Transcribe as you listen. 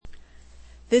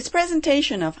This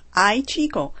presentation of Ay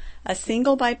Chico, a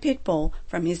single by Pitbull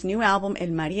from his new album El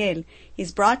Mariel,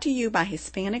 is brought to you by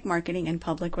Hispanic Marketing and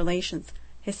Public Relations,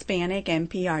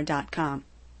 HispanicMPR.com.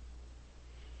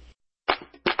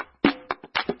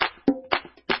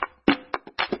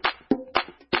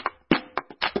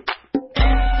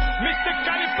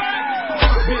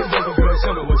 Bend over, girl,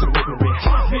 show me what you're working with.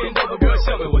 Bend over, girl,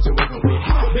 show me what you're working with.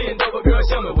 Bend over, girl,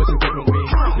 show me what you're working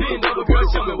with. Bend over, girl,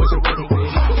 show me what you're working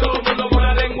with. Todo el mundo con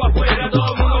la lengua afuera,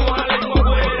 todo el mundo con la lengua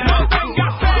afuera. No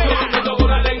tengas fe. Todo el mundo con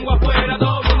la lengua afuera,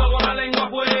 todo el mundo con la lengua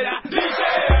afuera. Dice,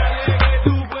 dale que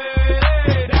tú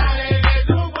puedes, dale que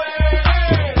tú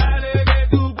puedes, dale que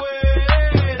tú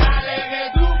puedes, dale que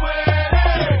tú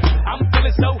puedes. I'm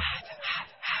feeling so hot,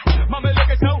 mama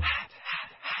looking so hot.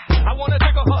 I wanna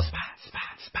take a hug.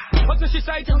 Until she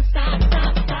say, don't stop,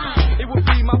 stop, stop. It would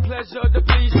be my pleasure to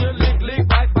please you. Lick, lick,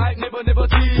 bite, bite, never, never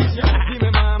tease you.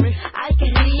 Dime, mami. Ay, qué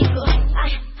rico.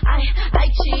 Ay,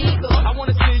 chico. I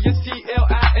wanna see you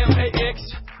CLIMAX.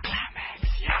 Climax,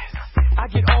 yes. I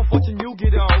get off watching you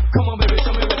get off. Come on, baby,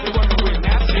 show me what you're working with.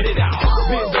 Now spit it out.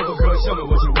 Bend over, girl, show me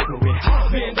what you're working with.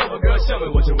 Bend over, girl, show me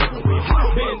what you're working with.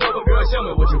 Bend over, girl, show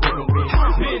me what you're working with.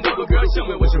 Bend over, girl, show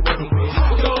me what you're working with.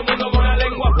 Todo el mundo con la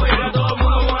lengua afuera, todo el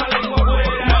mundo con la lengua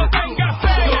afuera. No tengas fe.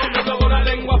 Todo el mundo con la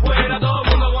lengua afuera, todo el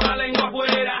mundo con la lengua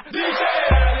afuera. Dice,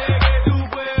 dale que tú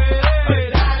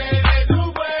puedes, dale que tú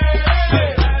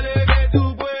puedes, dale que tú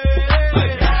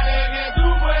puedes, dale que tú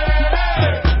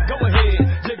puedes. Go ahead,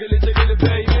 jiggle it,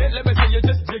 baby. Let me see you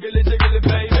just jiggle it,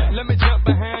 baby. Let me jump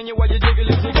behind you while you jiggle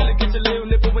it, get your little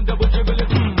nipple and double dribble it.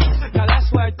 Now that's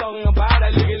what I'm talking about. I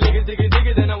lick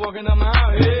it, then I'm walking on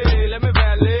my hey, let me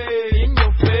valet in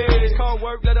your face. Call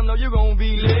work, let them know you're gonna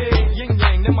be late. Yin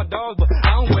yang, they're my dogs, but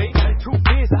I don't wait. Two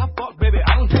kids, I fuck, baby,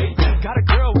 I don't date. Got a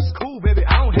girl who's cool, baby,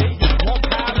 I don't hate. One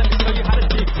time, let me show you how to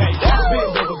dictate.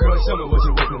 Bend over, girl, show me what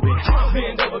you're working with.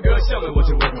 Bend over, girl, show me what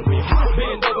you're working with.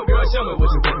 Bend over, girl, show me what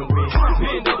you're working with.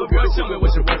 Bend over, girl, show me what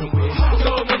you're working with.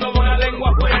 Todo el mundo con la lengua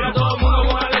afuera, todo el mundo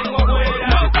con la lengua afuera.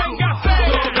 No tengas fe.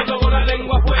 Todo el mundo con la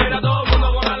lengua afuera, todo el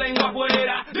mundo con la lengua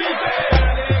afuera. Dice,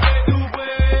 dale que tú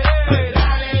puedes,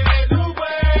 dale que tú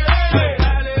puedes,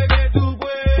 dale que tú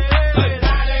puedes,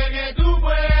 dale que tú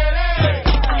puedes.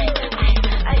 Ay,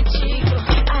 chico.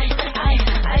 Ay,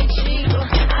 chico.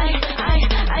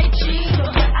 Ay, chico.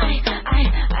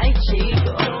 Ay,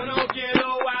 chico. Yo no quiero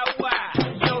agua,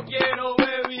 yo quiero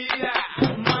bebida.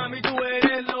 Mami, tú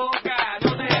eres loca,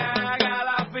 no te hagas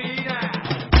la fina.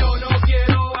 Yo no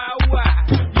quiero agua,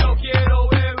 yo quiero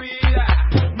bebida.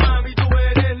 Mami, tú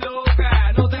eres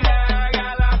loca, no te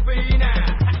hagas la fina.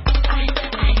 Ay,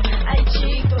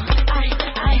 chico. Ay,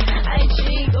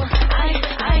 chico.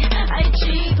 Ay,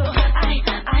 chico.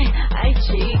 Ay,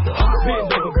 chico.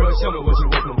 Bend over, girl, show me what you're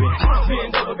working with.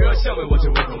 Bend over, girl, show me what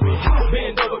you're working with.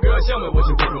 Bend over, girl, show me what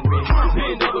you're working with.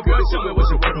 Bend over, girl, show me what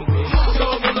you're working with.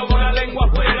 Todo el mundo con la lengua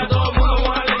afuera, todo el mundo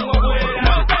con la lengua afuera.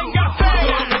 No tengas fe.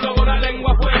 Todo el mundo con la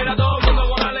lengua afuera, todo el mundo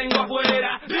con la lengua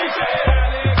afuera. Dice,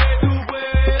 dale que tú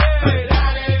puedes,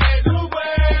 dale que tú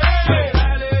puedes,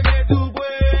 dale que tú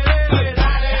puedes,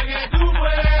 dale que tú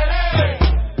puedes.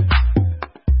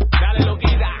 Dale,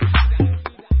 loquita.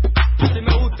 Así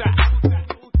me gusta.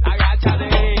 Agáchate.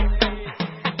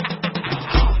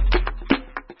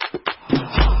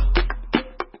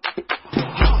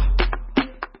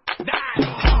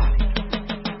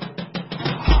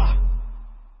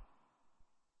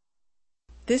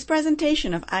 This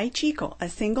presentation of Ay Chico, a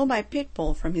single by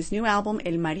Pitbull from his new album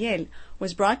El Mariel,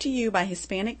 was brought to you by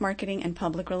Hispanic Marketing and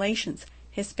Public Relations,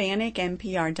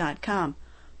 HispanicMPR.com,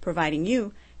 providing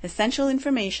you essential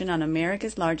information on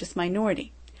America's largest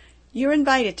minority. You're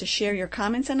invited to share your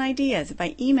comments and ideas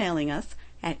by emailing us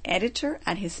at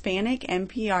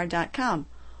editor@HispanicMPR.com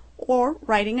or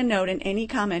writing a note in any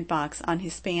comment box on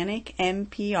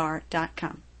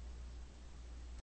HispanicMPR.com.